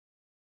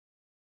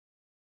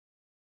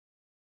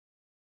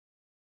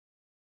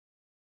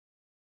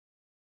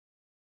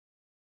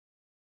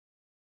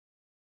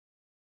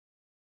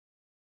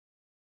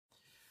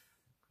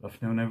Good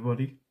afternoon,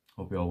 everybody.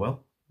 Hope you're all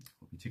well.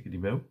 Hope you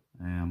tickety boo.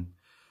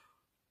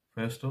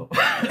 First up,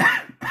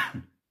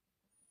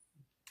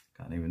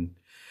 can't even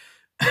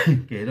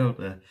get it out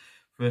there.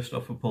 First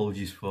off,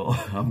 apologies for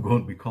I'm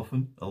going to be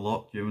coughing a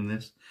lot during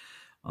this.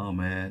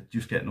 I'm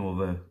just getting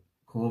over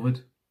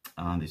COVID,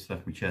 and it's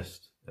left my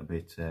chest a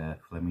bit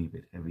phlegmy, a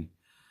bit heavy.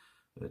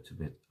 It's a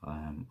bit.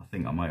 I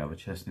think I might have a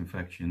chest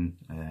infection.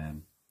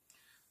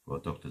 Got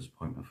a doctor's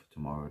appointment for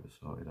tomorrow to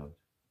sort it out.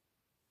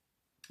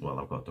 Well,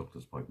 I've got a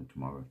doctor's appointment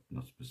tomorrow,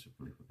 not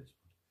specifically for this.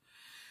 But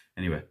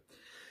anyway.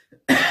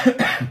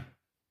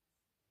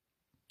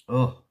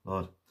 Oh,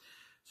 Lord.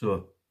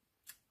 So,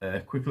 a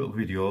quick little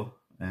video.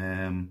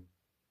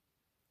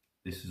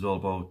 This is all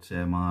about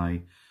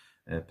my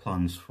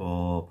plans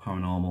for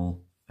paranormal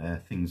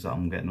things that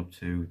I'm getting up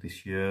to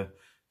this year.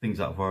 Things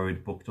that I've already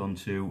booked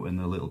onto, and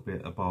a little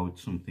bit about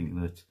something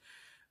that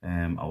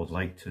I would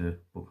like to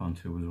book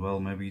onto as well,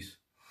 maybe.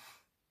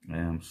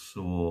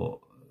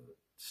 So,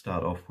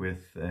 start off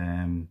with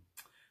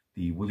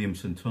the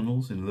Williamson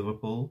Tunnels in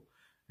Liverpool.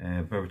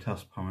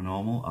 Veritas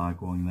Paranormal are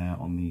going there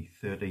on the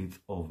 13th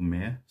of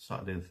May,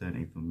 Saturday the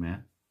 13th of May.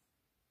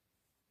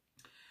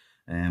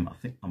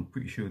 I'm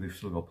pretty sure they've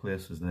still got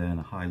places there,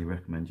 and I highly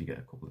recommend you get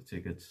a couple of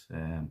tickets.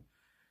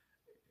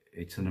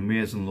 It's an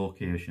amazing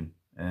location,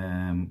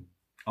 out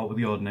of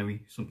the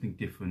ordinary, something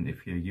different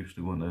if you're used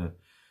to going to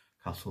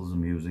castles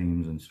and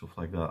museums and stuff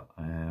like that.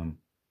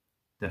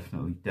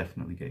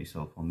 Definitely get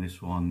yourself on this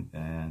one.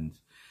 And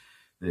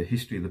the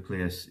history of the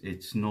place,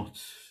 it's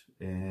not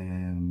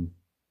it's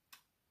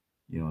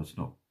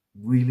not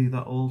really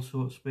that old,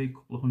 so to speak, a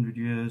couple of 100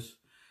 years.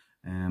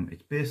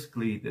 It's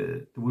basically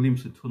the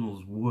Williamson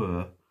Tunnels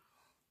were,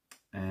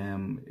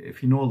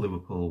 if you know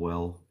Liverpool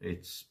well,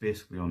 it's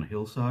basically on a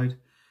hillside.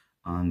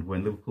 And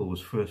when Liverpool was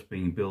first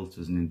being built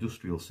as an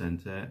industrial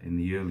centre in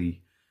the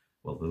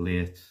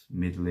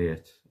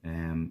mid-late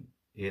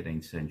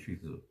 18th century,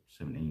 the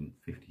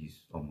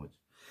 1750s onwards,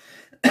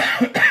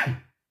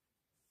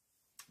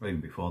 or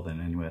even before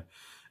then anyway,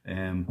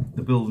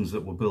 the buildings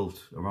that were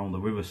built around the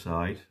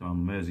riverside,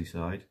 around the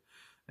Merseyside,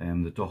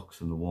 the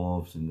docks and the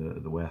wharves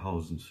and the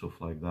warehouses and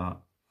stuff like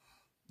that,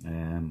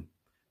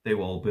 they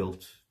were all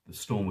built. The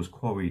stone was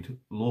quarried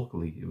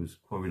locally. It was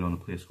quarried on a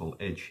place called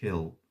Edge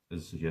Hill,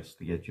 as suggests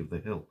the edge of the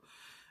hill,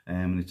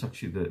 and it's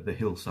actually the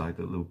hillside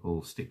that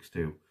Liverpool sticks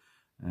to.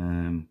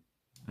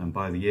 And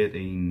by the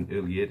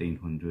early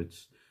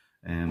 1800s,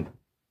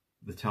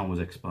 the town was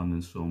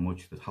expanding so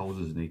much that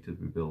houses needed to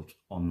be built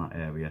on that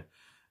area.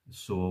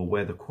 So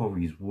where the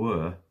quarries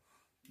were,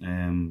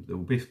 they were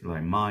basically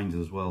like mines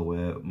as well,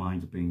 where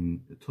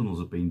tunnels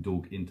have been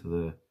dug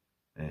into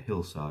the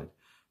hillside,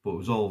 but it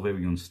was all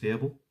very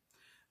unstable.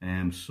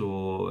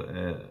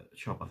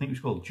 Chap, I think it was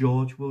called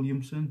George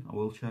Williamson, I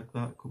will check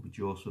that, it could be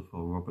Joseph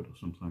or Robert or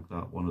something like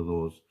that, one of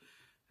those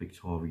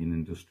Victorian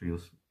industrial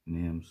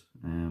names.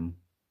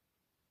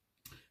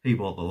 He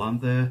bought the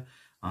land there,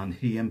 and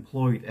he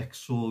employed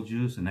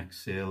ex-soldiers and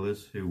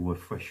ex-sailors who were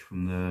fresh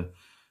from the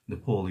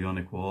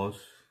Napoleonic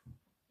Wars.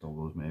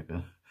 Doggos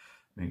making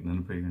an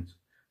appearance,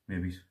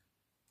 maybe.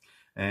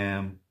 You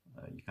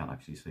can't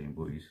actually see him,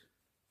 but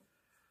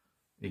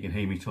he can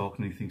hear me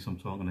talking. He thinks I'm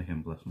talking to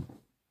him, bless him.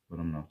 But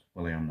I'm not.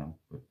 Well, I am now,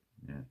 but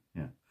yeah.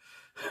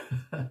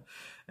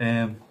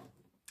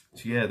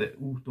 So yeah,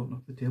 don't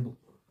knock the table.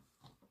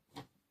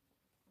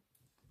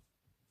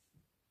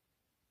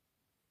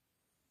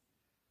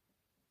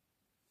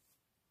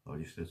 Oh,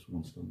 just this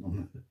one still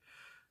on.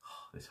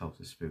 Oh, this house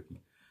is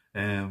spooky.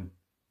 Where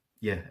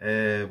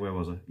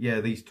was I? Yeah,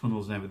 these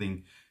tunnels and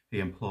everything. He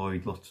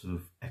employed lots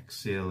of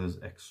ex-sailors,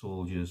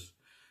 ex-soldiers.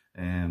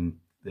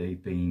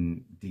 They'd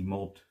been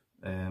demobbed,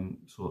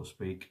 so to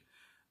speak,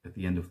 at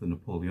the end of the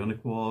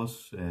Napoleonic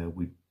Wars.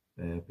 We'd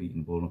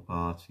beaten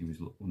Bonaparte. He was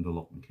under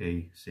lock and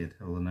key, St.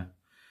 Helena.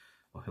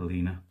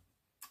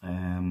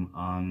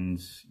 And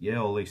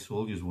yeah, all these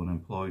soldiers were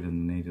unemployed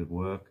and needed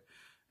work.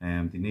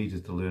 They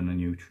needed to learn a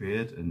new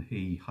trade, and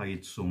he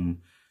hired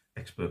some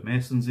expert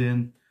masons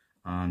in,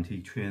 and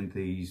he trained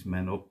these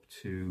men up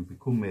to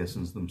become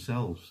masons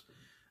themselves.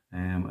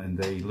 And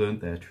they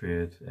learned their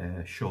trade,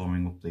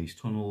 shoring up these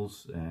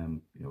tunnels,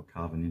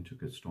 carving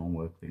intricate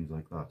stonework, things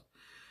like that.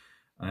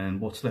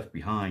 And what's left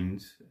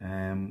behind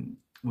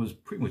was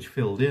pretty much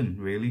filled in,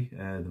 really.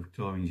 The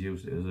Victorians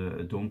used it as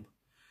a dump.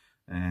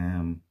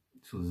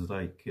 So there's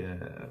like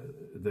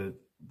the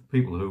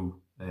people who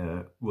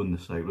run the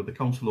site, but the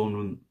council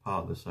own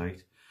part of the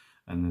site,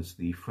 and there's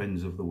the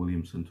Friends of the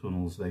Williamson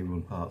Tunnels, they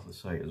run part of the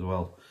site as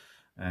well.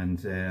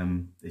 And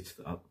I'm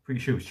pretty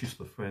sure it's just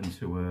the Friends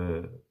who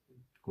are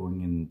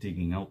going and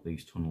digging out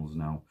these tunnels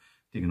now,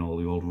 digging all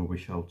the old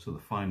rubbish out. So they're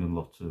finding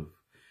lots of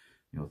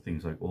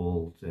things like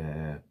old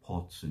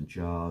pots and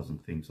jars and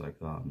things like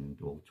that,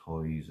 and old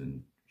toys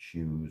and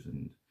shoes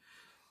and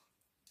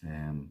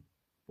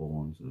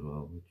bones as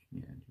well, which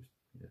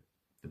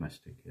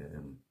domestic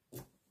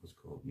what's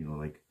called,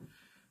 like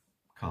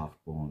carved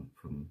bone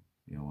from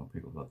when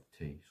people got the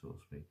tea, so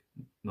to speak.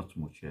 Not so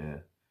much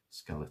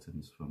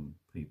skeletons from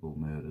people,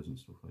 murders and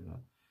stuff like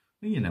that.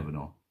 You never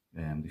know.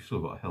 They've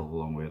still got a hell of a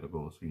long way to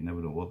go, so you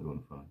never know what they're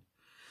going to find.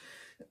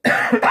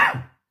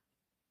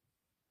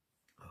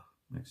 Oh,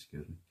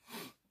 excuse me.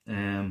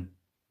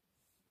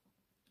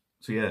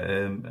 So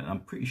yeah,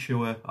 I'm pretty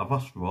sure, I've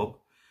asked Rob,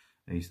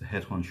 he's the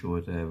head honcho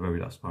at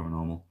Veritas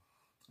Paranormal,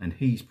 and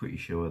he's pretty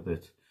sure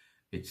that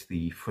it's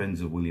the Friends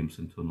of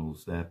Williamson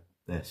tunnels, their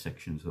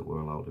sections that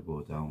we're allowed to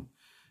go down.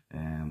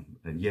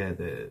 And yeah,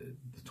 the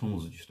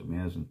tunnels are just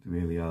amazing, they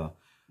really are.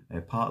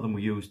 Part of them were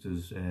used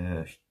as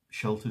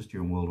shelters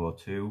during World War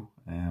II,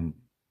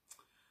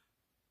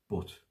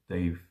 but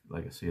they've,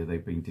 like I say,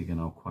 they've been digging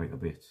out quite a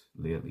bit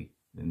lately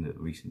in the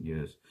recent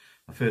years.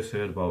 I first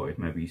heard about it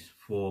maybe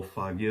 4 or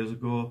 5 years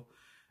ago.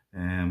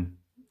 I'm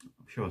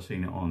sure I've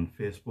seen it on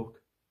Facebook.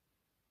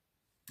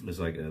 There's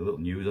like a little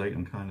news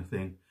item kind of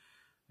thing.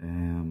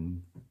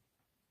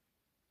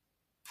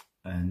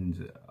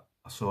 And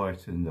I saw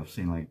it, and I've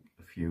seen like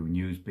a few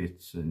news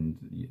bits, and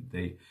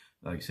they,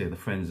 like I say, the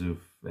Friends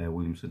of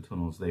Williamson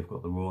Tunnels, they've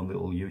got their own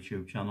little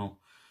YouTube channel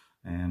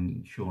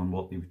showing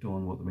what they've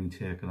done, what they've been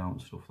taken out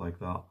and stuff like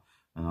that.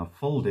 And I've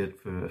followed it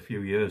for a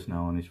few years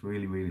now, and it's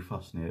really, really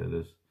fascinated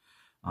us.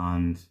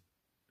 And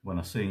when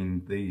I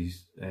seen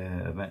this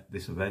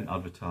event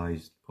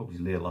advertised, probably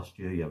late last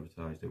year, you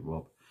advertised it,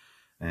 Rob,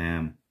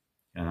 and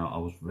I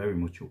was very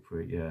much up for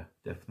it. Yeah,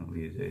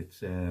 definitely.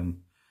 It's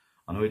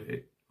I know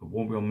it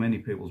won't be on many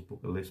people's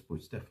bucket list, but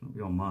it's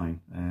definitely on mine.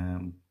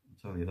 I'll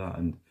tell you that.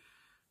 And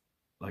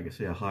like I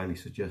say, I highly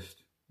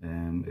suggest,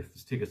 if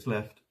there's tickets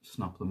left,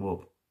 snap them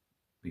up,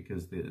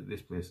 because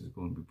this place is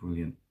going to be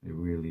brilliant. It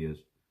really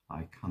is.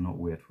 I cannot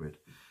wait for it.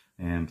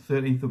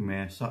 13th of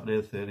May,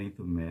 Saturday the 13th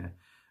of May.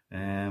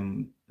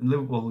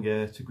 Liverpool,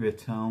 yeah, it's a great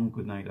town,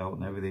 good night out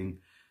and everything.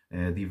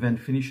 The event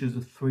finishes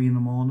at 3 in the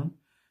morning.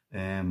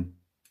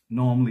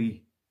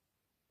 Normally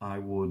I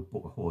would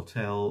book a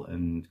hotel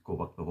and go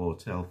back to the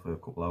hotel for a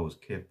couple hours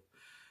kip,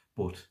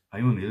 but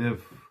I only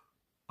live,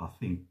 I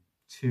think,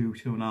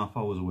 2.5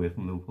 hours away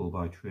from Liverpool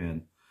by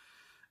train.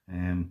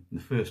 The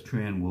first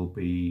train will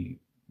be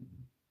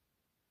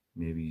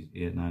maybe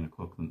 8, 9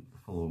 o'clock the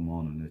following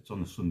morning. It's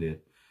on a Sunday,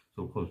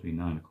 so it'll probably be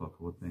 9 o'clock,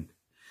 I would think.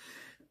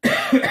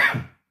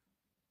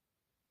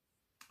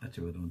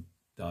 Actually, I don't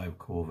die of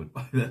COVID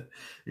by that.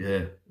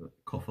 Yeah,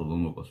 cough a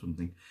lung up or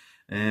something.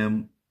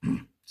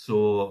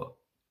 So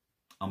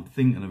I'm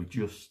thinking of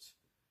just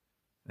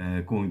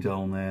going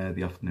down there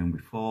the afternoon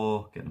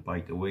before, getting a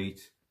bite to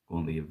eat,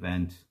 going to the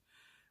event,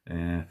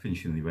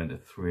 finishing the event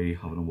at 3,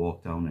 having a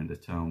walk down into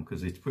town,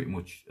 because it's pretty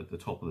much at the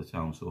top of the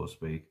town, so to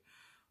speak,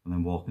 and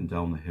then walking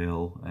down the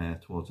hill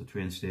towards the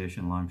train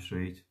station, Lime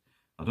Street.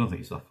 I don't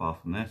think it's that far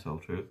from there, to tell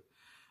the truth.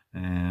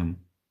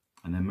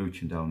 And then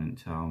mooching down in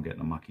town,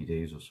 getting a Mackie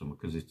D's or something,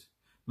 because it's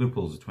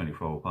Liverpool's a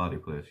 24-hour party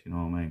place, you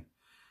know what I mean?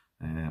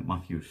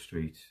 Matthew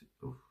Street,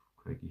 oh,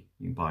 crikey,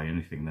 you can buy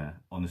anything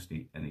there,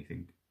 honestly,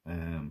 anything.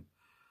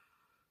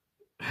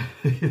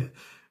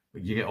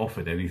 You get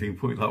offered anything,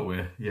 put it that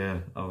way. Yeah,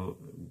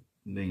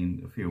 me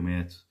and a few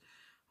mates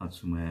had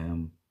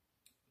some,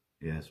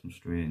 yeah, some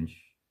strange,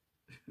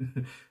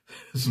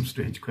 some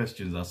strange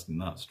questions asked in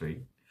that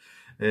street.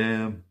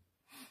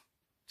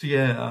 So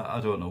yeah,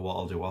 I don't know what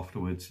I'll do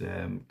afterwards.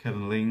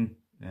 Kevin Ling,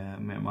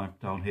 mate Mike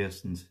down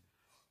Hastings,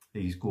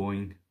 he's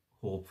going,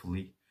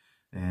 hopefully.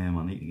 I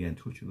need to get in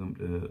touch with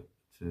him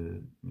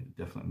to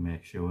definitely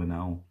make sure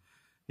now.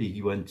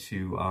 He went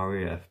to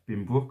RAF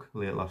Binbrook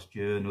late last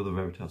year, another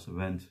Veritas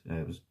event.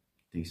 It was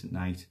a decent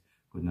night,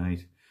 good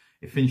night.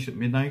 It finished at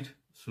midnight,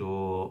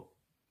 so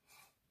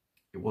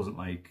it wasn't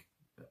like,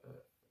 it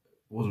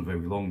wasn't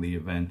very long, the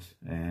event.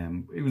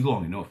 It was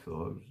long enough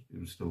though, it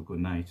was still a good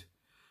night.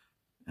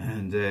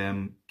 And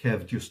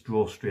Kev just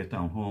drove straight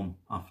down home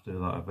after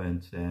that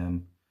event.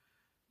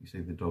 You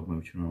see the dog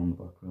mooching around in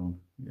the background.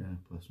 Yeah,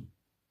 bless him.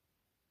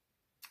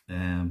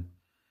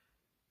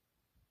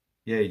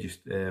 Yeah, he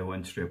just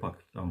went straight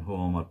back down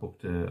home. I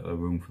booked a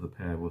room for the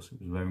pair of us.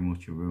 It was very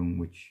much a room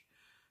which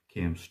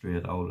came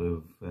straight out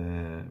of,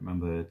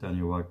 remember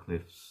Daniel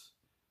Radcliffe's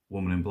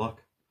Woman in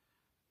Black?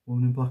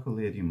 Woman in Black or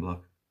Lady in Black?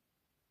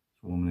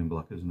 It's Woman in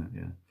Black, isn't it?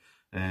 Yeah.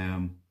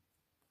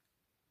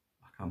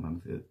 I can't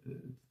remember the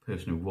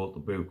person who wrote the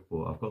book,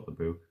 but I've got the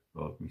book,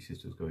 or my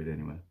sister's got it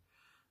anyway,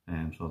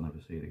 so I'll never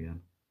see it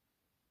again.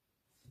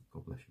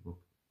 God bless your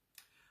book.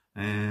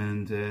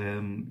 And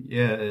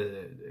yeah,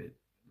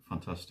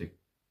 fantastic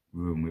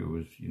room. It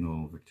was, you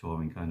know,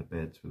 Victorian kind of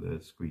beds with the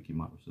squeaky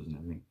mattresses and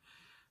everything.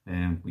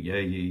 But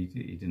yeah,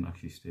 he didn't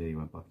actually stay, he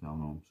went back down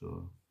home,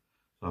 so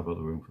I got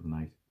the room for the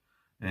night.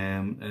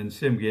 And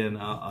same again,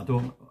 I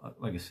don't,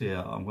 like I say,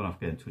 I'm going to have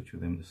to get in touch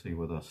with him to see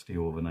whether I stay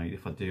overnight.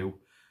 If I do,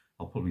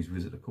 I'll probably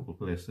visit a couple of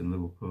places in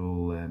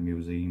Liverpool,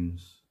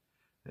 museums,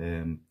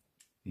 the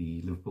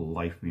Liverpool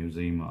Life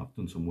Museum. I've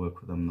done some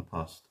work with them in the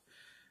past,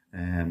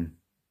 and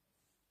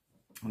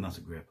that's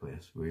a great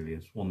place, really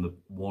is. One of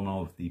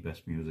the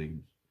best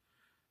museums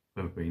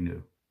I've ever been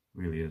to,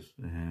 really is.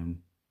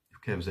 If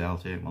Kev's there, I'll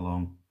take him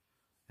along.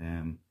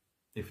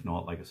 If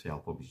not, like I say, I'll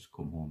probably just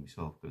come home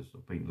myself, because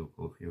I've been to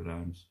Liverpool a few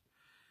times.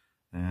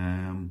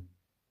 A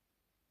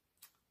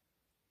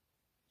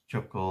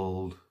chap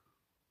called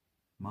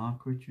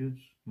Mark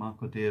Richards,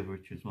 Mark or Dave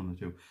Richards, one of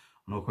the two.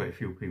 I know quite a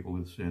few people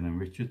with the surname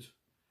Richards.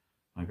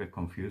 I get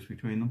confused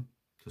between them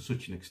to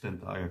such an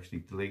extent that I actually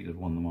deleted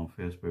one of them on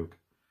Facebook,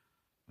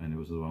 and it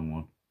was the wrong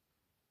one.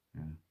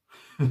 Yeah.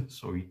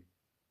 Sorry,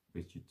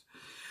 Richards.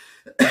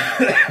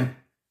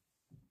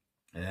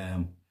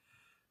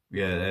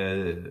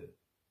 Yeah,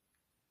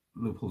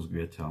 Liverpool's a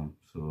great town,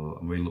 so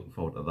I'm really looking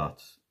forward to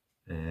that.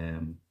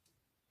 A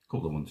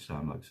couple of months'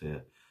 time, like I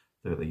say,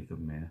 13th of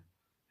May.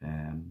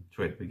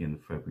 Try to begin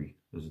of February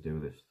as I do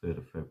this, 3rd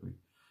of February.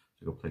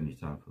 So I've got plenty of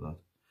time for that.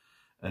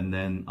 And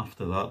then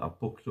after that, I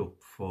booked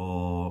up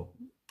for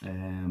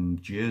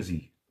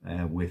Jersey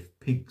with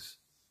PIGS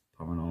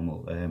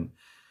Paranormal.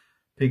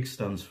 PIGS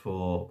stands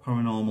for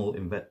Paranormal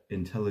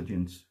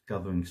Intelligence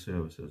Gathering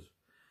Services.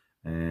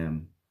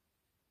 It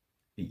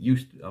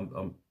used to,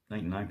 I'm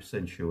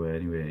 99% sure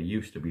anyway, it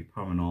used to be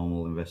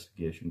Paranormal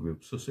Investigation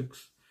Group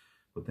Sussex,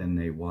 but then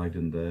they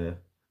widened their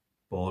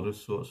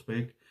borders, so to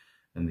speak,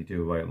 and they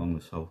do right along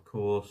the south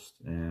coast.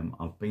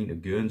 I've been to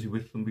Guernsey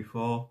with them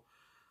before,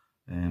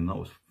 and that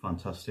was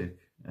fantastic.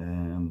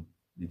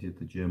 They did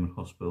the German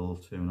hospital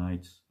 2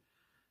 nights.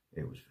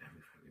 It was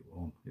very, very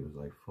warm. It was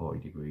like 40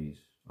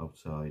 degrees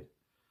outside.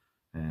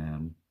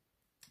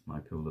 My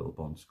poor little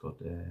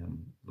Bonscott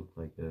looked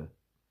like a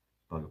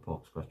bag of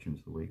pork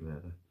scratchings the week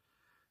later.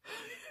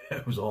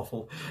 It was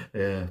awful,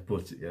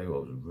 but yeah, it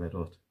was red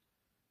hot.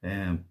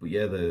 But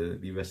yeah, the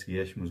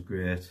investigation was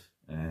great.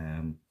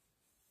 I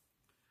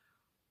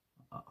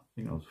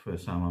think that was the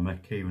first time I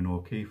met Kieran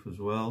O'Keefe as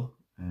well.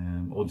 I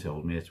wouldn't say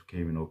old mates with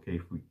Kieran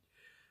O'Keefe, we,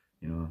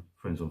 you know,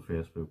 friends on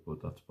Facebook,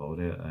 but that's about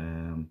it.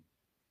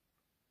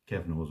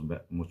 Kevin wasn't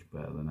much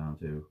better than I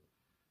do,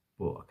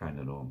 but I kind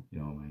of know him, you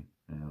know what I mean?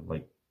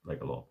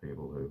 Like a lot of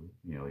people who,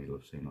 you know, you'll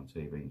have seen on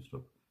TV and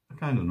stuff. I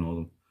kind of know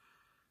them.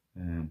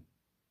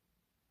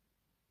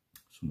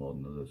 Some more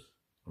than others,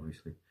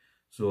 obviously.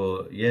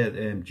 So yeah,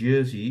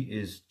 Jersey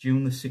is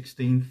June the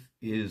 16th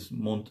is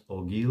Mont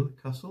Orgueil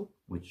Castle,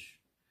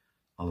 which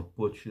I'll have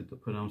butchered the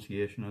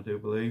pronunciation, I do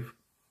believe.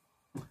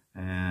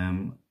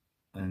 And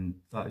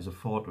that is a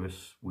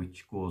fortress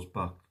which goes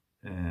back,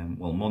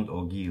 well, Mont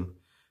Orgueil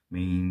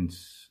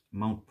means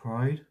Mount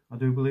Pride, I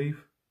do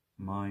believe.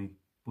 My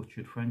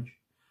butchered French.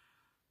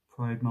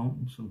 Pride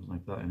Mountain, something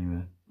like that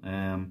anyway.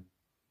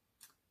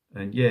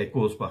 And yeah, it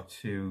goes back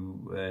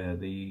to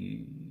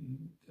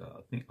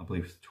I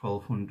believe it's the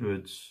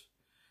 1200s.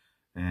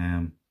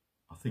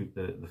 I think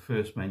the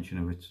first mention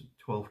of it's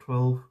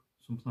 1212,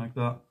 something like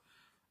that.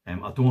 I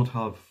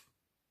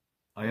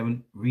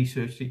haven't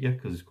researched it yet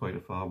because it's quite a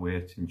far away.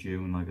 It's in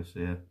June, like I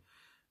say.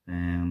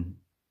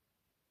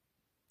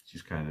 It's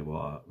just kind of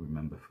what I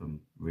remember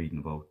from reading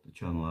about the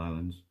Channel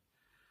Islands.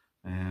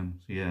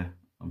 So yeah,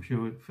 I'm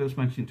sure it first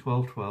mentioned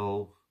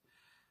 1212.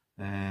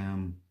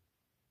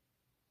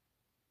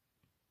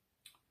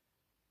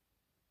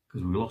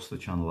 Because we lost the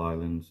Channel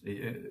Islands.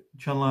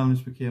 Channel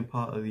Islands became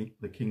part of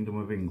the Kingdom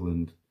of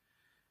England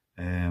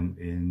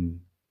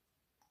in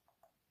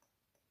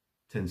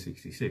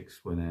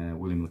 1066 when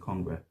William the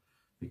Conqueror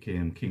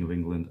became King of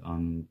England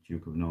and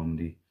Duke of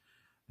Normandy.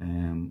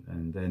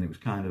 And then it was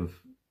kind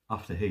of,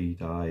 after he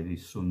died,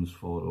 his sons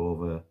fought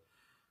over,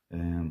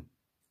 you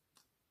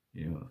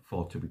know,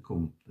 fought to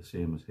become the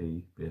same as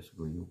he,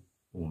 basically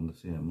owned the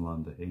same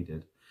land that he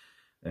did.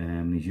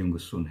 His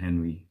youngest son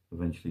Henry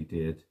eventually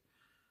did.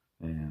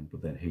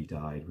 But then he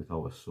died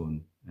without a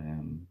son.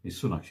 His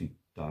son actually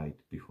died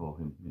before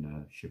him in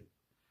a ship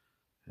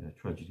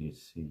tragedy at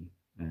sea.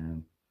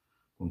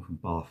 Going from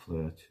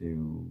Barfleur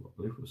to, I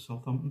believe it was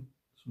Southampton,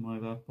 something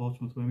like that,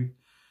 Portsmouth maybe.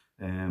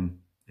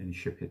 And his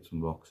ship hit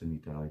some rocks and he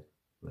died.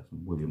 Bless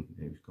him, William,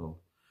 he was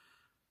called.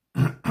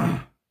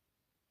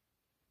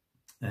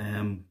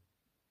 And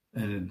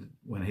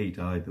when he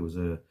died, there was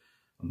a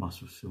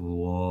massive civil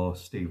war.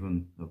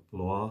 Stephen of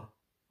Blois,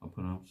 I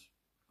pronounce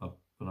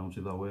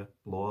it that way,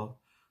 Blois,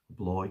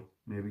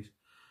 maybe.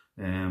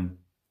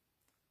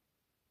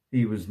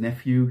 He was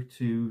nephew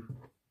to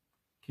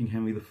King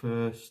Henry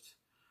I,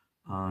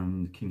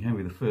 and King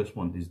Henry I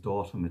wanted his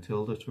daughter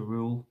Matilda to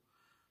rule.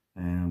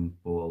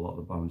 But a lot of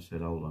the barons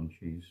said, "Hold on,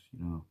 she's,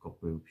 you know,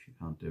 got boobs, she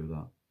can't do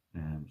that."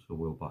 So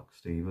we'll back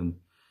Stephen.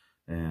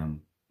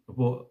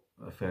 But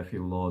a fair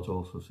few lords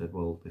also said,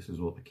 "Well, this is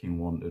what the king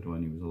wanted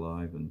when he was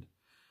alive." And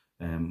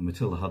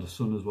Matilda had a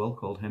son as well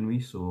called Henry,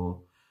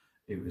 so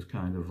it was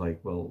kind of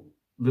like, well,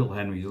 little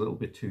Henry's a little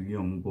bit too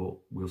young, but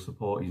we'll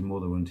support his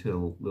mother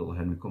until little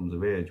Henry comes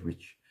of age,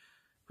 which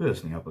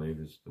personally I believe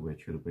is the way it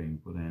should have been.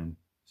 But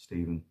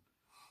Stephen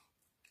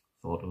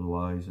thought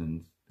otherwise,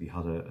 and they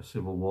had a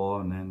civil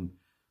war, and then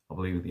I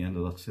believe at the end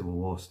of that civil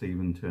war,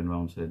 Stephen turned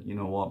around and said, "You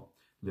know what,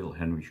 little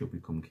Henry should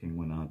become king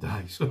when I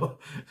die." So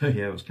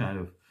yeah, it was kind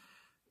of,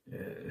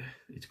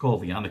 it's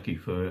called the anarchy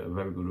for a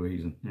very good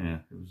reason.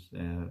 Yeah, it was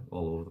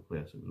all over the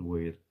place. It was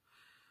weird.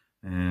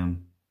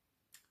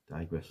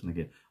 Digressing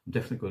again. I'm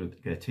definitely going to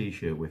get a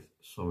t-shirt with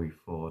 "sorry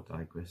for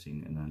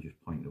digressing" and then just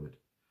point to it.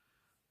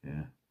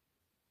 Yeah.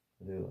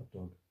 I do that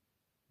dog.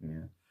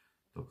 Yeah.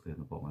 Dog's there in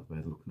the bottom of the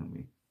bed looking at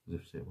me as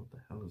if to say, "What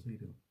the hell is he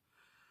doing?"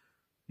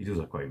 He does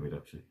that quite good,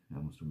 actually, I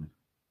must admit.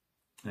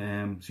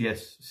 So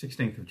yes,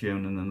 16th of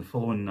June, and then the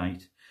following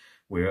night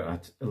we're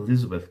at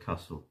Elizabeth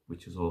Castle,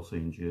 which is also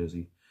in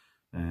Jersey.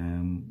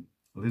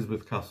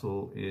 Elizabeth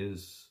Castle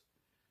is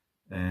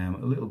a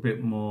little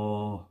bit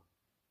more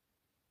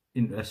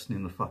interesting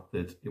in the fact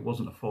that it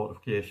wasn't a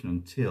fortification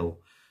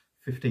until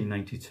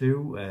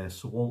 1592.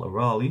 Sir Walter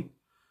Raleigh,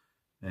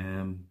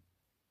 who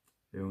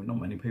not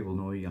many people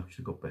know, he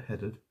actually got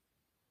beheaded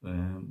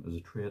as a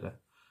traitor.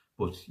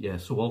 But yeah,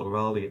 Sir Walter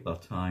Raleigh at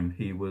that time,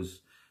 he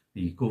was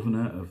the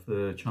governor of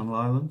the Channel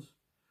Islands,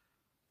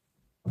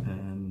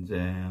 and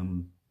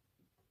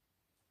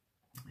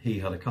he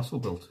had a castle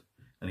built,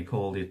 and he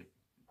called it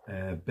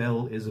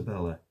Belle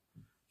Isabella,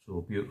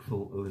 so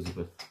beautiful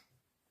Elizabeth.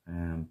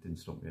 Didn't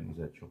stop getting his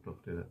head chopped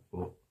off, did it?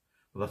 But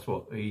that's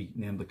what he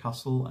named the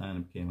castle, and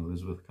it became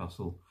Elizabeth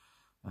Castle.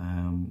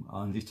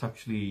 And it's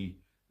actually,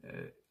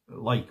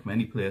 like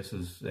many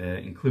places,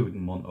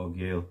 including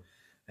Montorgueil,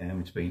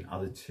 it's been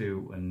added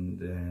to,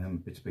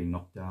 and bits been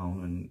knocked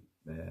down, and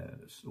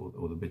so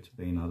other bits have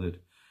been added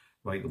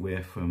right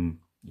away from,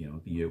 you know,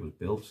 the year it was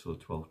built, so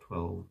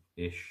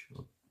 1212-ish.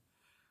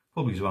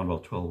 Probably around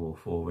about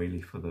 1204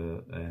 really for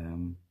the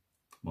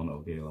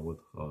Montorgueil, I would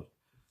have thought,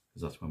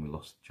 because that's when we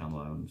lost the Channel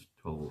Islands,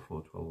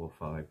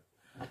 1204,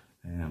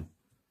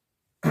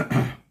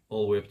 1205.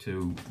 All the way up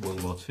to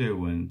World War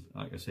II, and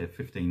like I say,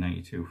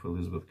 1592 for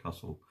Elizabeth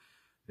Castle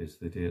is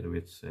the date of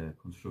its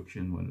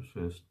construction, when it was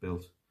first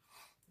built.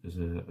 There's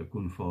a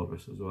gun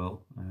fortress as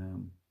well.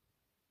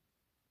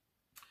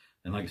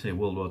 And like I say,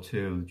 World War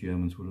II, the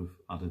Germans would have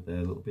added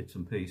their little bits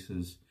and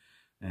pieces.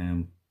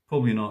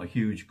 Probably not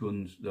huge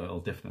guns,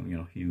 or definitely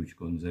not huge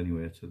guns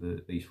anyway,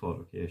 to these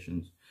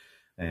fortifications.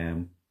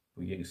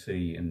 But you can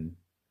see in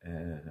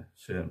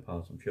certain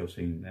parts, I'm sure I've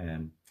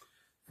seen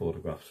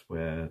photographs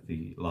where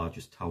the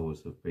largest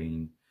towers have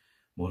been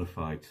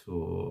modified.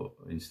 So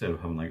instead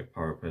of having like a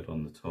parapet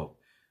on the top,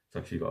 it's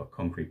actually got a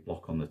concrete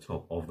block on the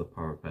top of the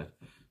parapet.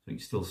 So you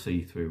can still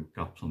see through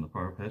gaps on the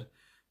parapet,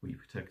 but you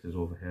protect it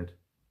overhead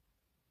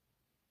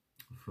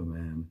from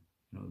you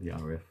know, the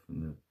RAF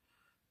and the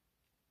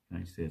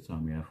United States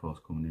Army Air Force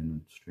coming in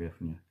and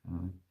strafing you, kind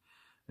of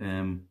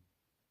thing.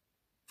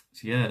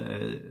 So yeah,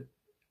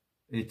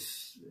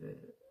 it's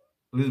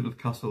Elizabeth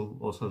Castle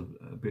also has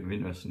a bit of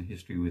interesting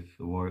history with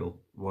the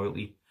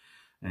royalty.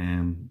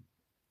 In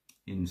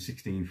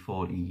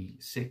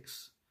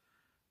 1646,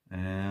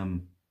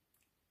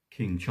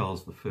 King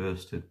Charles I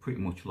had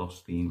pretty much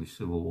lost the English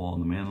Civil War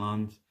on the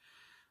mainland,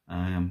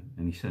 and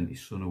he sent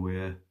his son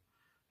away.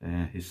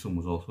 His son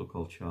was also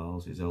called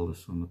Charles, his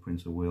eldest son, the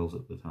Prince of Wales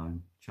at the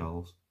time,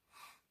 Charles.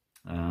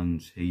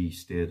 And he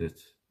stayed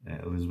at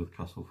Elizabeth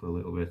Castle for a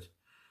little bit.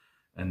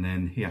 And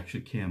then he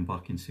actually came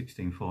back in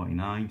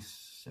 1649,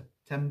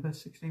 September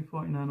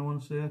 1649, I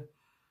want to say.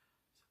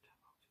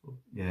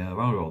 Yeah,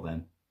 around all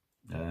then.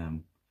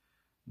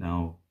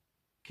 Now,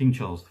 King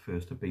Charles I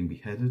had been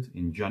beheaded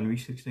in January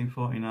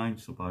 1649,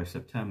 so by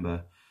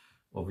September,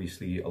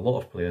 obviously a lot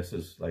of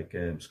places, like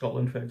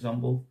Scotland, for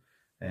example,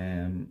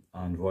 and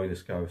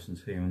royalist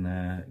garrisons here and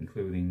there,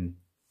 including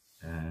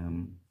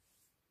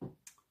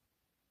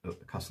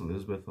Castle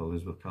Elizabeth, or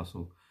Elizabeth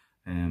Castle,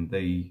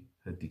 they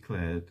had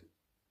declared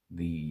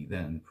the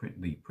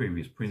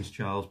previous Prince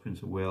Charles,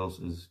 Prince of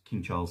Wales, as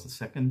King Charles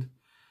II.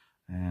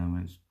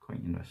 And it's quite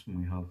interesting,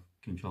 we have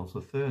King Charles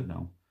III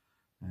now.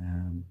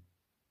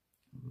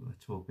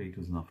 Let's hope he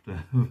doesn't have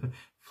to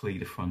flee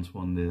to France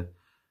one day.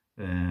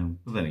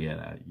 But then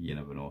again, you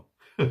never know.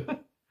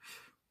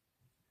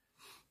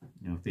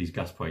 You know, if these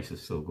gas prices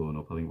are still going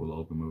up, I think we'll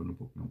all be moving to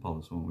Buckingham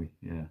Palace, won't we?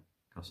 Yeah,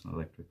 gas and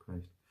electric,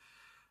 Christ.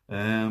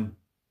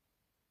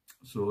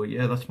 So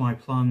yeah, that's my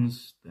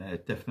plans.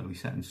 Definitely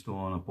set in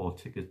stone. I bought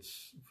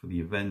tickets for the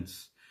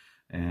events.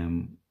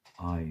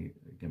 I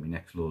get my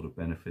next load of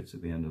benefits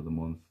at the end of the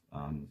month,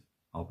 and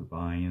I'll be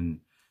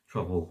buying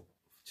travel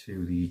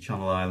to the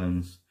Channel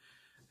Islands.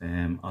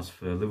 As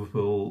for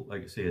Liverpool,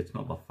 like I say, it's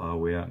not that far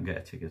away. I can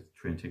get a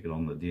train ticket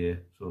on the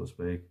day, so to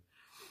speak.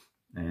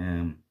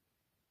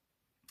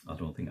 I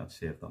don't think I'd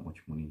save that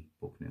much money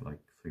booking it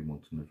like 3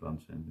 months in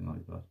advance or anything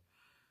like that.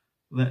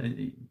 But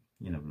then,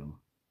 you never know.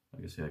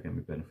 Like I say, I get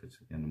my benefits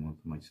at the end of the month.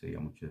 I might see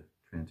how much a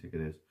train ticket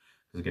is,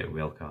 because I get a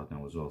rail card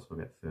now as well, so I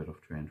get third off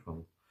train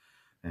travel.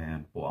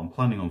 But I'm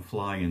planning on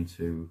flying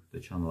to the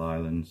Channel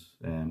Islands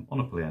on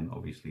a plane,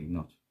 obviously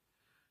not.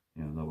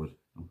 You know, that would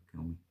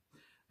kill me.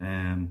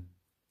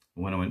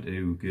 When I went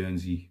to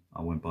Guernsey,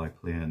 I went by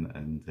plane,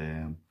 and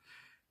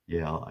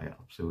yeah, I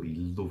absolutely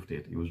loved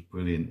it. It was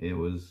brilliant. It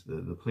was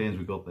the planes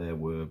we got there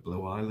were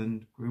Blue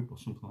Island Group or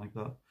something like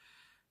that,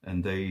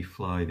 and they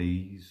fly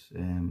these.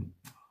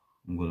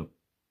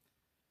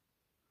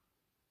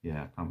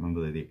 I can't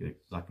remember the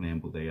exact name,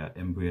 but they are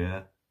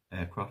Embraer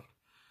aircraft,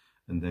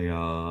 and they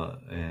are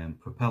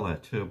propeller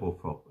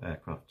turboprop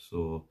aircraft.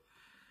 So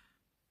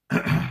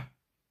yeah,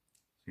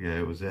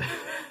 it was.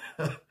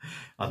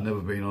 I'd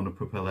never been on a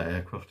propeller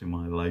aircraft in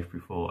my life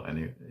before,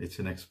 and it's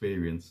an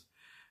experience.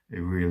 It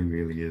really,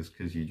 really is,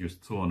 because you're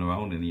just thrown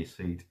around in your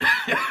seat,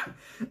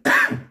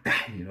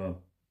 you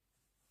know.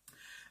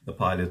 the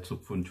pilots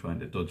up front trying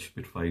to dodge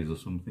Spitfires or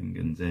something,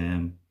 and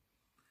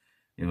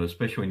you know,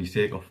 especially when you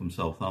take off from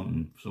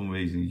Southampton, for some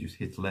reason you just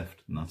hit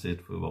left and that's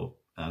it for about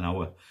an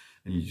hour,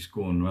 and you're just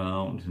going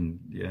round, and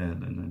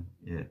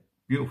yeah,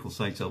 beautiful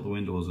sights out the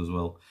windows as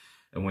well.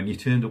 And when you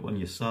turned up on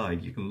your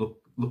side, you can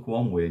look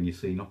one way and you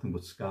see nothing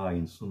but sky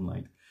and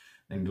sunlight.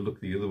 And you look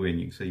the other way and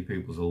you can see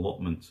people's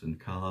allotments and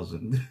cars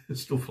and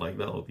stuff like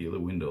that out the other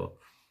window.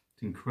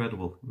 It's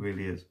incredible, it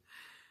really is.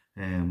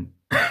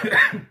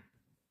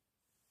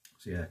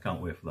 So yeah, I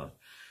can't wait for that.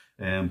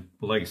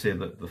 But like I said,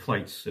 the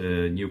flight's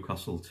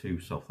Newcastle to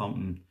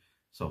Southampton,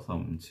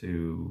 Southampton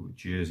to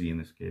Jersey in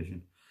this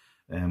occasion.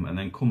 And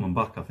then coming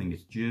back, I think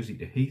it's Jersey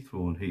to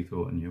Heathrow and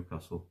Heathrow to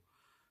Newcastle.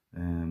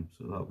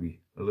 So that'll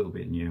be a little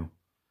bit new.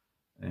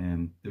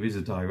 There is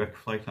a direct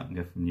flight I can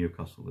get from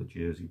Newcastle to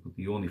Jersey, but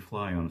they only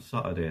fly on a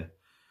Saturday.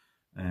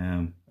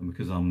 And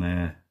because I'm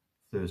there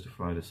Thursday,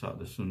 Friday,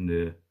 Saturday,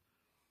 Sunday,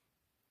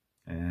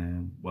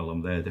 well,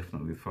 I'm there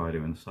definitely Friday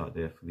and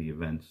Saturday for the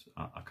events.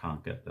 I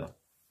can't get that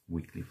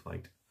weekly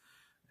flight,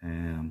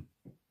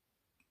 which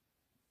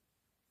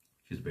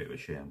is a bit of a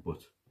shame,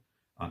 but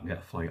I can get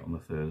a flight on the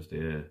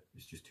Thursday.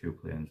 It's just 2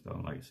 planes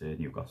down, like I said,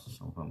 Newcastle,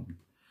 Southampton,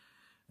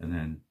 and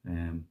then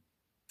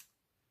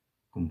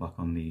come back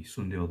on the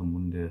Sunday or the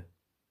Monday.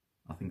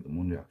 I think the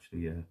Monday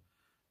actually, yeah.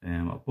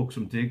 I'll book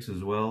some digs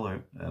as well.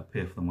 I'll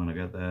pay for them when I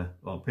get there.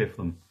 I'll pay for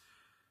them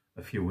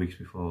a few weeks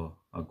before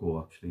I go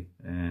actually.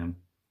 I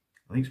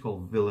think it's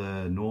called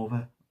Villa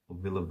Nova or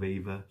Villa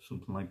Viva,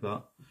 something like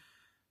that.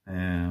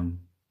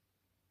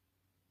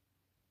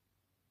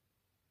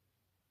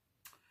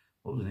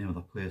 What was the name of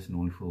that place in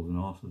Only Fools and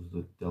Horses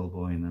that Del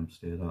Boy and them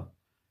stayed at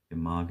in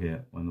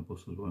Margate when the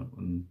bus blew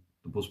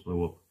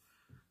up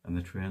and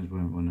the trains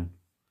weren't running?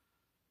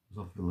 It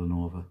was off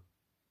Villanova.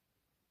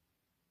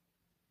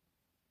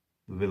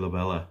 The Villa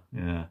Bella,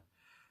 yeah.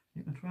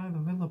 You can try the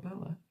Villa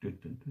Bella.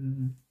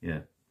 Yeah,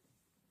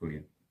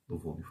 brilliant.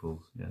 Love Only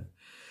Fools, yeah.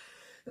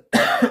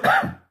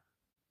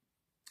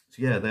 So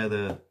yeah, they're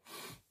the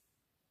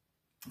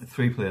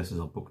 3 places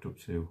I've booked up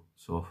to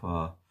so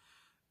far.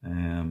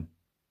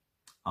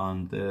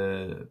 And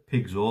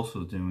Pig's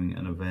also doing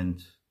an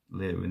event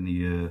later in the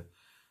year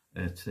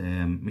at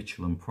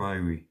Mitchell and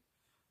Priory.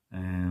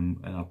 And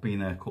I've been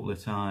there a couple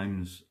of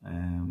times.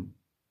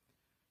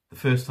 The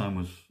first time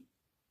was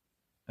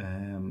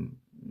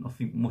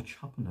nothing much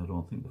happened. I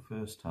don't think the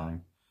first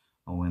time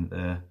I went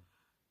there,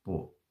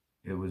 but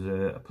it was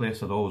a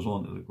place I'd always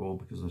wanted to go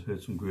because I'd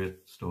heard some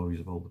great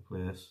stories about the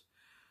place.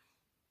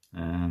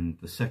 And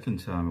the second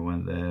time I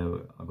went there,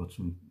 I got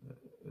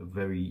a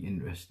very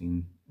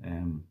interesting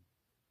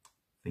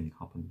thing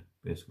happened,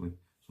 basically,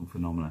 some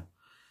phenomena.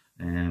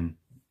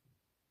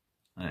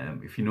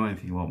 If you know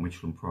anything about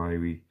Mitchell and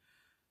Priory,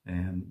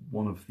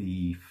 one of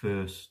the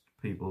first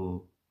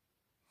people,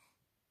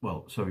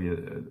 well, sorry,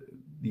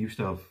 they used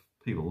to have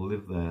people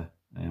live there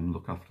and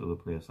look after the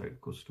place, like a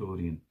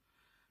custodian.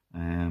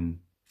 And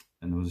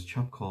there was a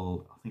chap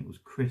called, I think it was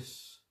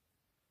Chris.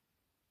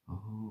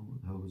 Oh,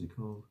 what the hell was he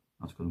called?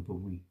 That's going to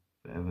bug me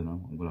forever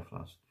now. I'm going to have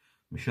to ask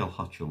Michelle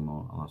Hatchell.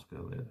 No, I'll ask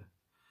her later.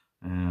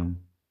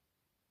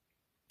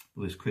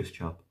 But this Chris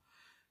chap,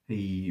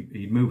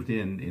 he moved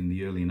in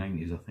the early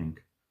 90s, I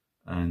think.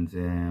 And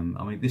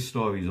I mean, this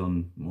story's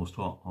on Most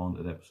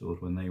Haunted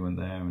episode when they went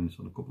there, and it's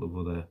on a couple of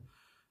other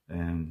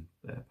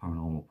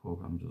paranormal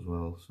programs as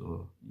well.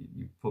 So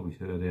you've probably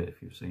heard it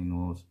if you've seen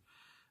those.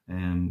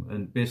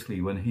 And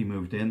basically, when he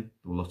moved in,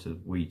 there were lots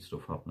of weird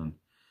stuff happening.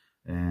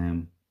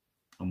 And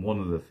one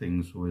of the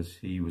things was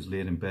he was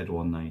laid in bed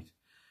one night,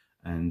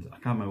 and I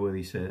can't remember whether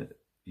he said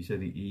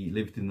he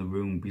lived in the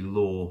room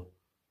below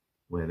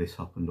where this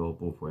happened or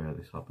above where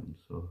this happened.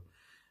 So,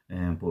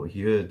 but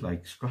he heard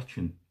like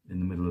scratching in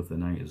the middle of the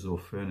night as though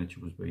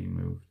furniture was being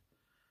moved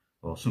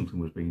or something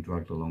was being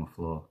dragged along the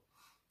floor.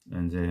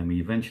 And he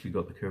eventually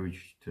got the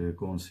courage to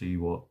go and see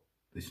what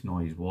this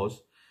noise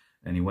was,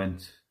 and he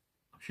went.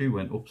 I'm sure he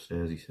went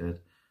upstairs. He said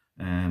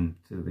to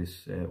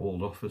this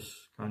old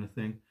office kind of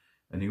thing.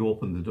 And he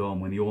opened the door, and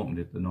when he opened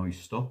it, the noise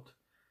stopped.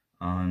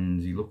 And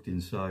he looked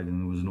inside,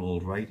 and there was an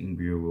old writing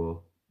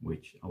bureau,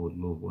 which I would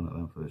love one of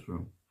them for this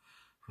room.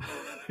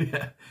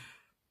 Yeah,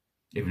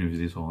 even if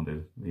it is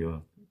haunted, you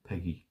know,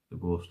 Peggy, the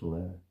ghost, will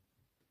there.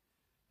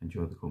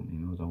 Enjoy the company,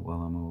 no doubt,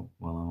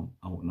 while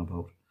I'm out and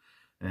about.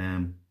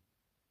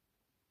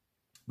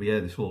 But yeah,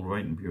 this old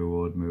writing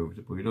bureau had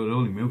moved, but it had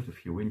only moved a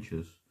few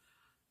inches.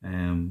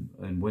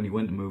 And when he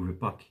went to move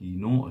it back, he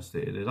noticed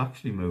that it had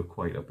actually moved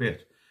quite a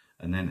bit.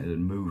 And then it had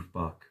moved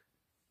back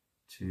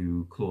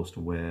to close to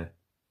where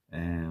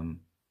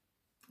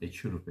it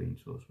should have been,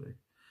 so to speak.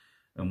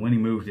 And when he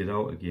moved it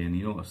out again,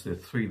 he noticed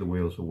that 3 of the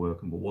wheels were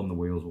working, but one of the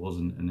wheels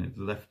wasn't, and it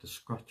left a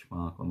scratch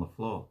mark on the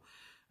floor.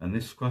 And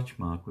this scratch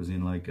mark was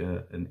in like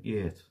an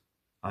 8,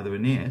 either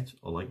an 8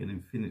 or like an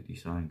infinity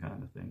sign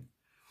kind of thing.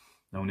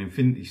 Now, an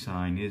infinity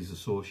sign is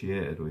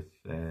associated with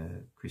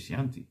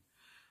Christianity.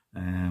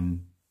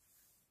 And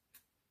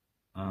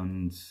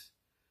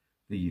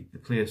the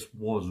place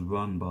was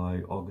run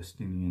by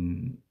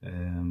Augustinian,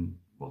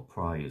 well,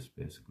 priors,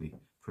 basically,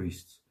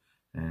 priests.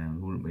 There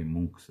wouldn't be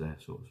monks there,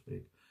 so to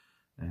speak.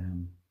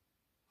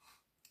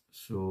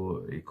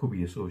 So it could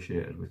be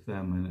associated with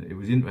them, and it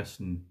was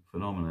interesting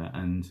phenomena.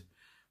 And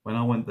when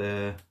I went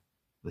there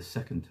the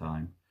second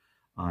time,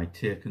 I'd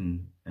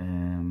taken,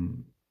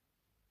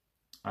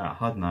 I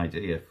had an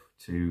idea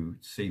to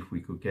see if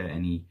we could get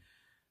any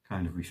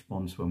kind of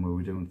response when we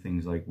were doing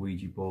things like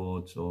Ouija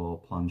boards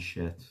or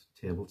planchette,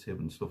 tabletop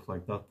and stuff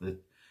like that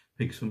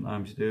pigs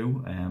sometimes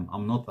do.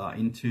 I'm not that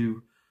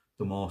into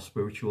the more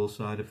spiritual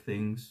side of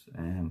things,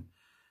 and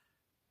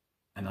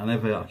I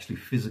never actually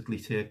physically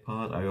take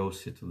part. I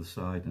always sit to the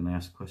side and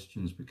ask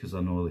questions because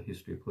I know the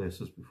history of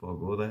places before I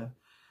go there.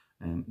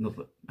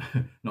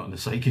 Not in a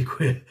psychic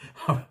way,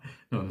 not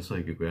in a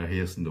psychic way, I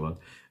hasten to add.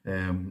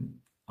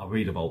 I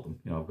read about them.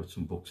 You know, I've got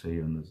some books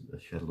here, and there's a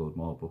shed load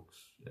more books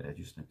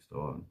just next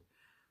door, and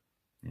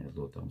yeah, a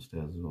load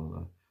downstairs as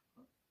well.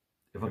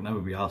 If I can ever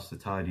be asked to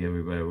tidy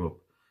everywhere up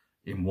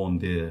in one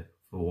day,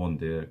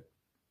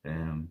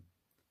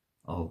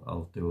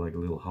 I'll do like a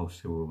little house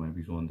tour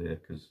maybe one day,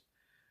 because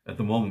at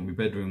the moment my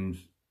bedroom's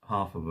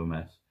half of a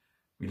mess.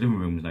 My living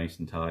room's nice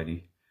and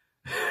tidy.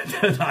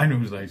 The dining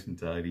room's nice and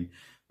tidy.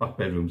 Back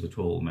bedroom's a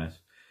total mess.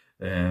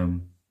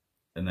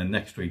 And then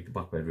next week the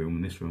back bedroom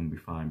and this room will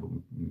be fine, but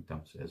my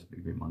downstairs will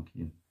be a bit manky.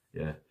 And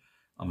yeah,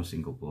 I'm a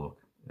single bloke.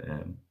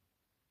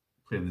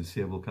 Play the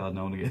disabled card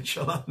now and again,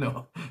 shall I?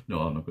 No,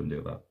 I'm not going to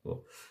do that.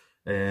 But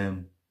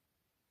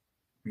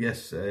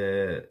yes,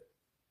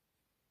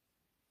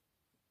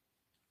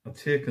 I've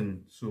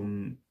taken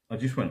some. I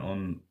just went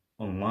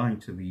online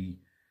to the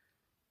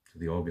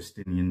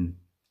Augustinian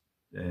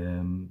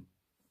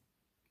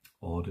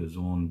order's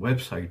own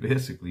website,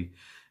 basically,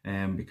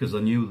 because I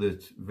knew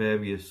that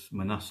various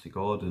monastic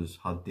orders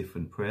had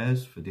different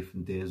prayers for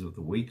different days of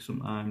the week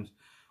sometimes,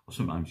 or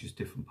sometimes just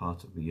different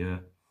parts of the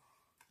year.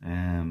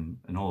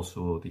 And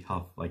also they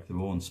have like their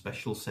own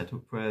special set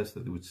of prayers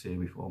that they would say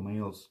before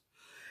meals.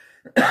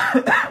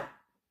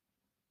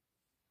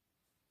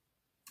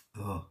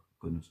 Oh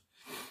goodness.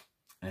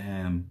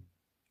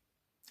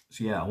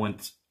 So yeah, I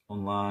went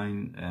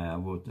online, I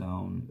wrote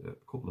down a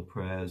couple of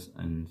prayers,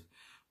 and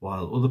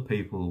while other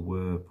people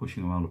were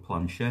pushing around a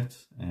planchette,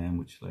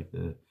 which is like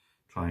the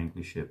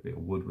triangular shaped bit of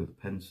wood with a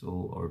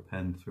pencil or a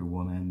pen through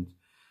one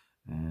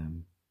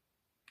end,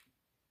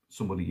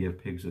 somebody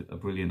gave pigs a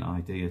brilliant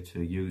idea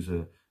to use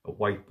a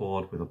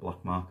whiteboard with a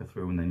black marker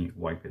through, and then you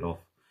wipe it off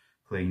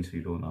clean so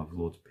you don't have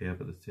loads of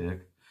paper to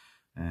take.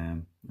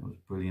 That was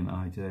a brilliant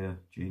idea,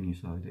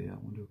 genius idea. I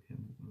wonder who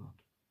came up with that.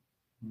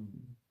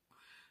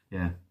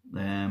 Yeah.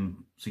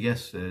 So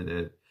yes,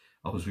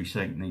 I was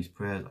reciting these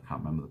prayers. I can't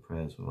remember the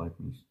prayers for like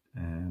me.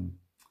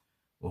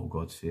 Oh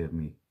God save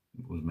me,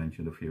 it was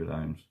mentioned a few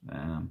times.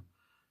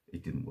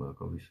 It didn't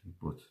work obviously,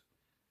 but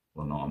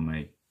well, not on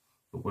me.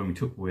 But when we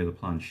took away the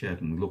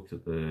planchette and we looked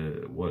at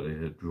what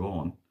it had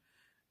drawn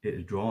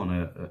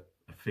a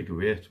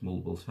figure 8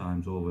 multiple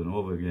times over and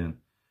over again.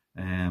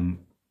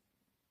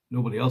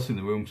 Nobody else in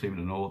the room seemed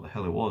to know what the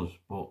hell it was,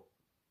 but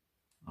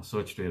I saw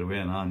it straight away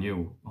and I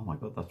knew, oh my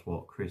God, that's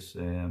what Chris,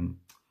 what the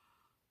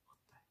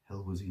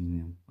hell was his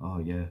name? Oh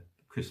yeah,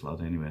 Chris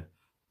lad anyway.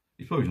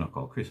 He's probably not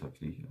called Chris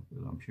actually,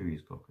 but I'm sure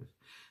he's called Chris.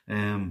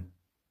 And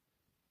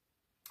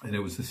it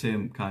was the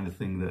same kind of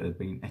thing that had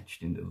been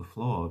etched into the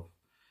floor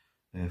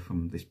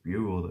from this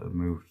bureau that had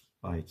moved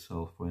by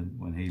itself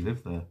when he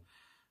lived there.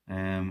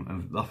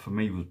 And that for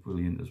me was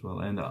brilliant as well.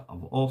 And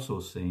I've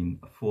also seen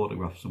a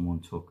photograph someone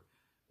took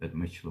at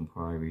Michelin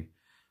Priory.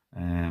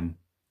 And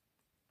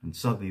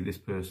sadly this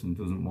person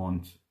doesn't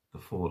want the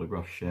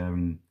photograph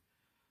sharing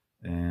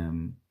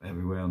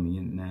everywhere on the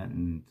internet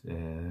and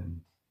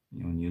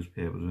you know,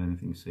 newspapers or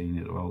anything seeing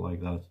it or all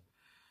like that.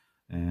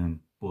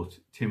 But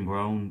Tim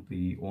Brown,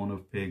 the owner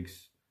of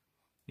Pigs,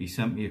 he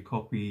sent me a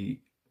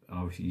copy, and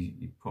obviously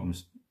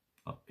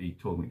he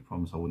told me to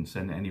promise I wouldn't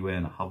send it anywhere,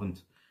 and I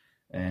haven't.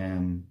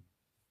 And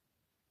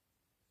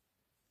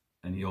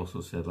he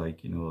also said,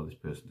 like, you know, this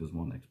person doesn't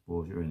want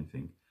exposure or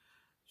anything.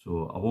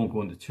 So I won't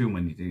go into too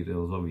many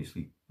details,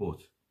 obviously,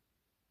 but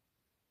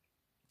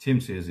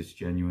Tim says it's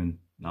genuine,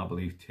 and I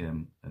believe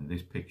Tim, and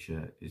this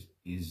picture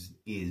is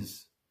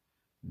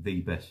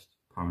the best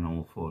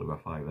paranormal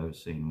photograph I've ever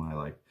seen in my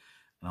life.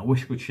 And I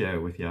wish I could share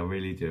it with you, I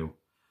really do.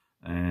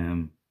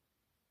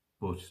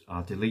 But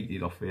I deleted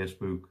it off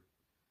Facebook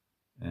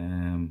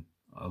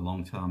a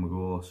long time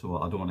ago, so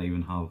I don't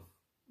even have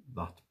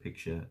that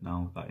picture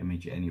now, that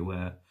image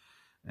anywhere.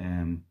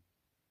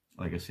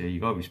 Like I say, you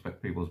gotta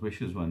respect people's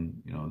wishes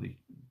when, you know,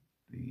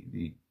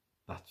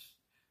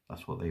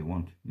 that's what they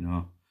want, you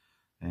know.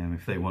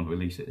 If they want to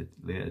release it at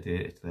a later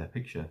date, it's their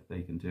picture,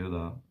 they can do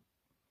that.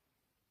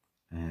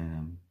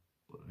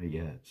 But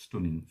yeah,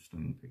 stunning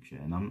picture,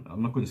 and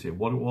I'm not going to say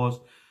what it was,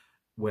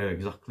 where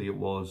exactly it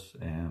was,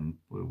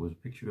 but it was a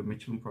picture of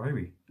Michelin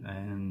Priory,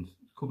 and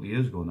a couple of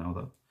years ago now.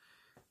 That was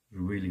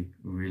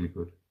really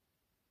good.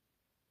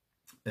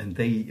 And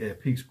they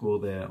pigs go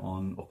there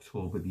on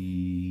October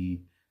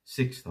the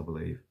 6th, I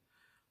believe,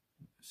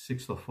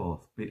 6th or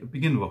 4th,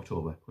 beginning of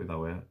October, put it that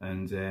way.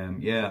 And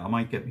yeah, I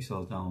might get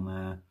myself down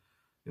there.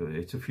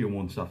 It's a few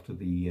months after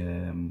the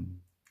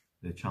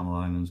the Channel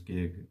Islands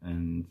gig,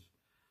 and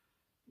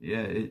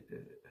yeah,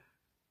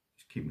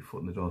 just keep my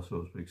foot in the door,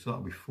 so to speak. So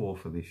that'll be 4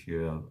 for this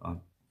year.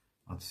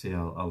 I'd say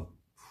I'll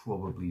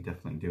probably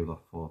definitely do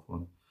that 4th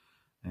one.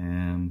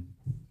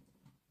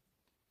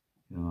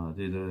 You know, I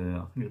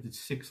think I did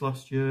 6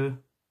 last year,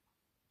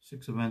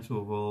 6 events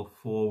overall,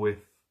 4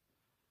 with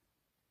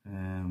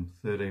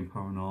 13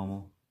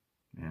 Paranormal.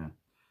 Yeah.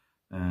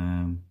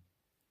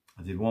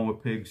 I did 1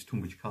 with Pigs,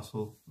 Tunbridge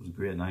Castle. It was a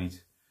great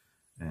night.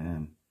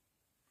 And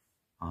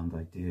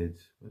I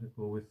did, where did I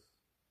go with?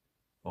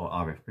 Oh,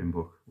 RF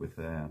Binbrook with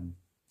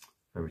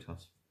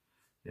Veritas.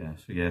 Yeah,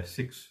 so yeah,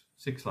 6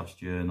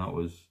 last year, and that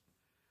was,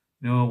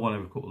 you know, 1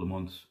 every couple of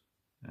months.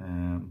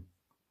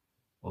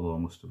 Although I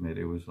must admit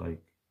it was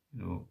like,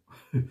 you know,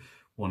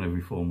 1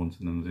 every 4 months,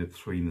 and then I did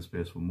 3 in the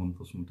space of a month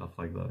or some stuff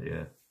like that.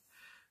 Yeah.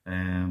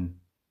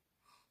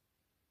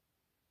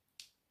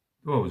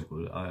 It was always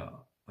good. I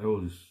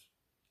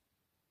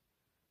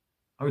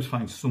always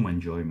find some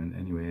enjoyment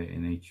anyway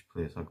in each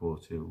place I go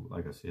to.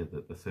 Like I said,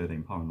 the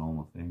 13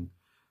 Paranormal thing,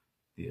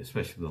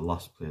 especially the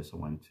last place I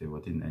went to, I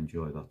didn't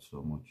enjoy that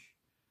so much.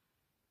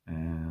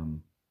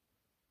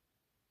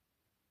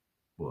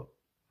 But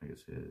like I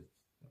said,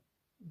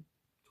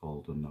 it's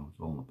all done now. It's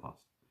all in the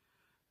past.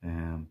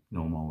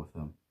 No more with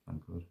them,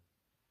 thank God.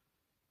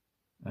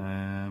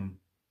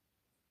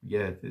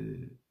 Yeah,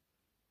 you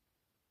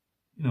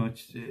know,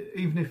 it's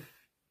even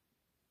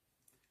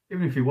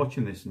if you're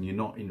watching this and you're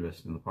not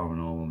interested in the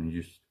paranormal, and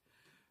you just,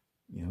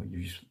 you know,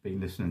 you've just been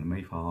listening to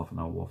me for half an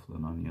hour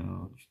waffling on, you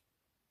know, just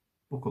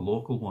book a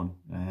local one.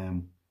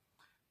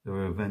 There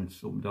are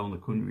events up and down the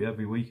country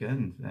every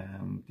weekend.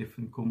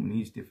 Different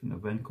companies, different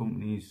event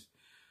companies,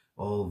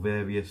 all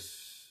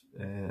various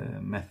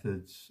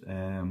methods,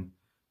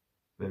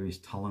 various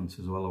talents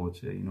as well, I would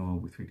say, you know,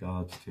 with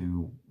regards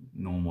to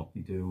knowing what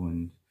they do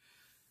and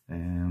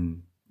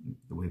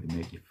the way they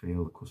make you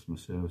feel, the customer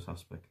service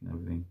aspect and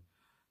everything.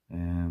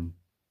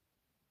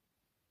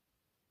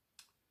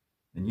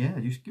 And yeah,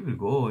 just give it a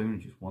go, even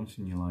just once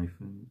in your life,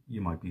 and you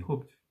might be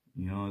hooked.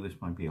 You know,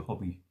 this might be a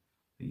hobby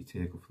that you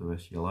take up for the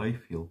rest of your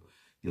life. You'll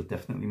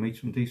definitely meet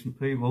some decent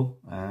people.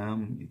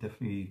 You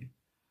definitely,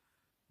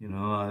 you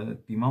know,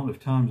 the amount of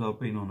times I've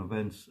been on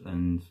events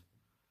and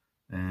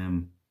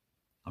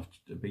I've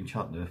been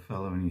chatting to a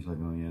fella and he's like,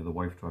 oh yeah, the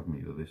wife dragged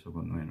me to this, I've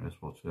got no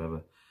interest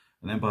whatsoever.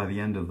 And then by the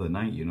end of the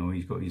night, you know,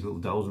 he's got his little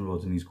dowsing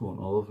rods and he's going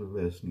all over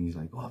this, and he's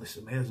like, oh, this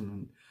is amazing.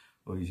 And,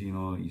 or he's, you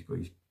know, he's got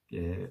his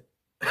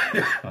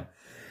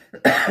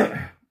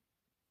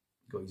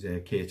got his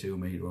K2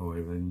 meter or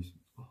whatever, and he's,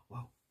 oh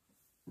wow,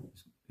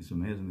 it's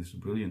amazing, this is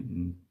brilliant,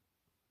 and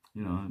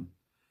you know,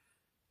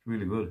 it's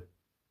really good.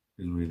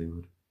 It's really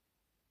good.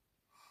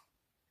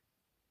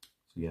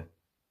 So yeah,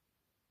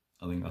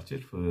 I think that's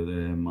it for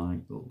my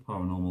little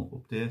paranormal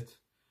update.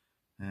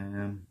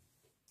 Is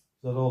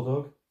that all,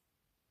 dog?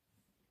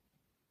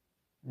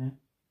 Yeah.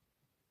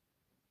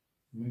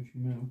 Moochy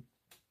moo.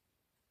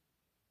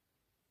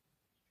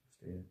 Just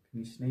can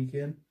you sneak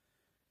in?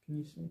 Can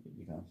you sneak it?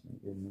 You can't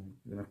sneak in. No.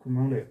 You're gonna come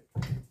round it.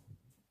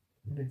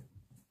 Ready?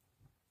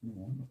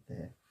 No, not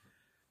there.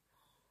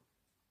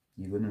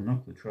 You're gonna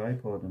knock the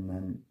tripod and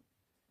then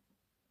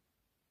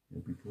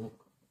you'll be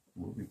broke.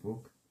 We'll be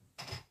broke.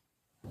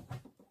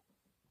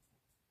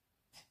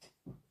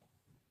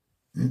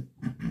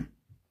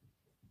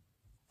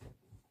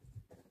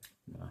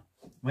 Nah.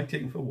 Might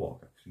take him for a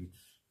walk actually.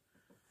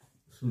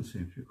 The sun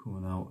seems to be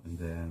coming out, and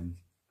there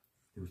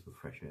was the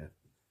fresh air.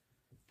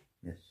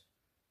 Yes.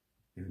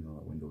 Even though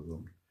that window's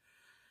open.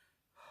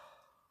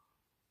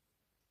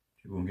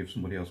 Should we go and give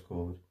somebody else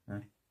COVID?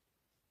 Eh?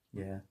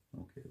 Yeah,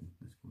 okay,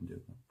 let's go and do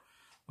that.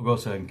 I'll go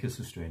outside and kiss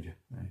the stranger.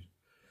 Right.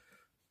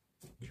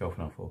 Ciao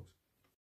for now, folks.